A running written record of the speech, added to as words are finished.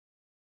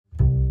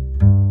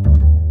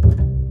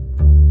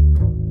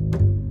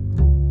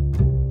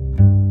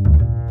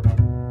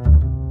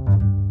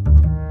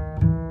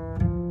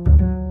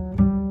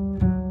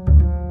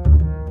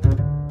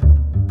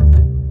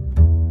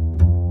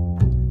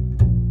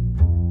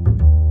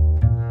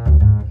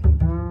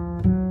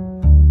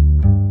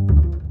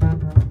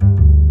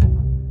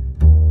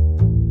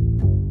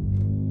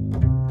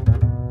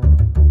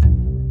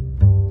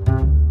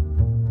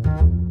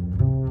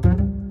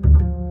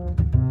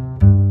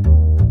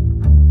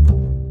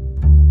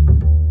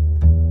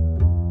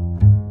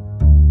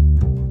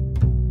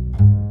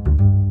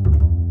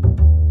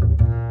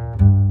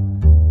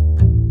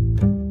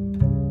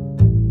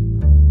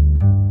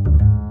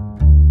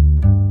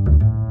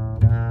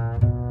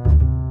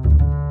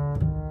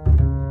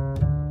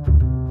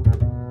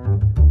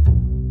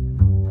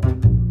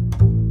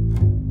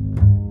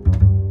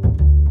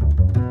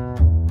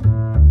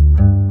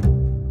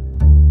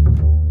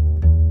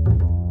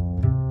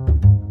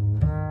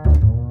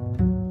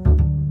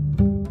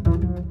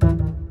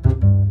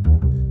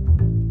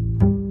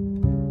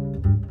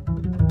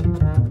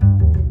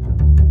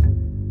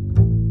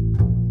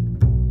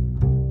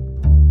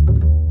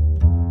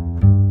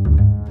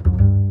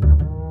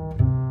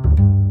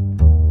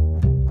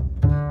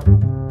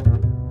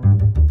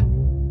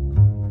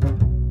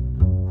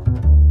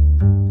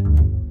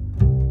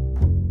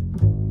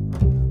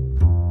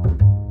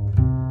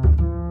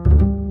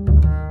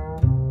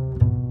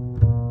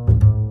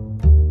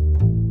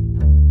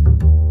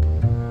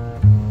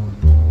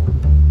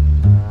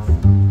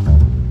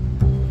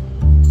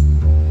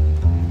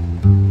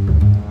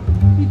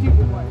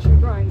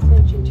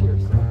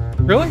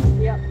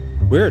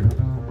Weird.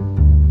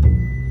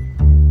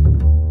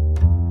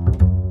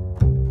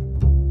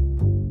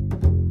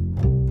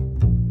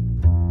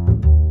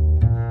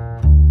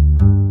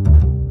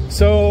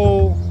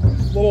 So,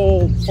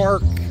 little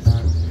park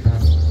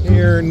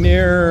here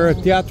near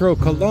Teatro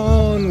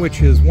Colon,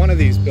 which is one of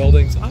these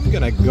buildings. I'm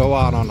gonna go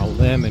out on a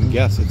limb and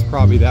guess it's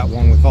probably that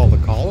one with all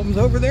the columns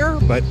over there,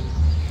 but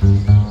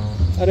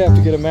I'd have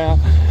to get a map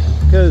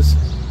because,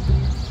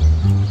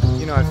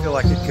 you know, I feel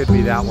like it could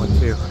be that one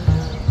too.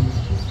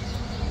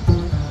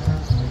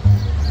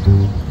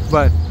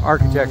 But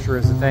architecture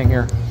is the thing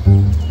here.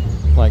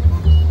 Like,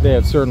 they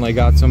have certainly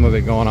got some of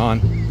it going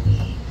on.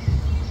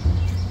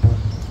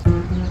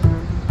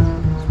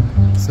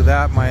 So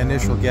that, my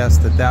initial guess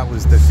that that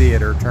was the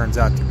theater, turns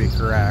out to be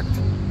correct.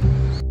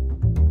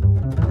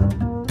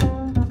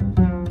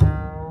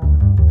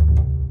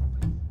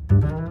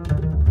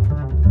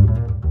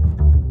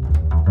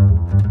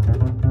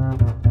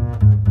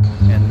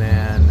 And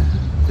then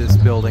this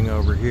building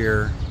over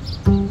here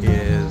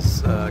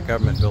is a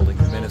government building,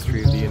 the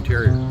Ministry of the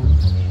Interior.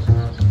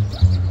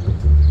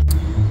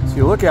 So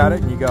you look at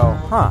it and you go,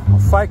 huh, a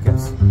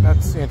ficus,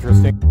 that's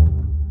interesting.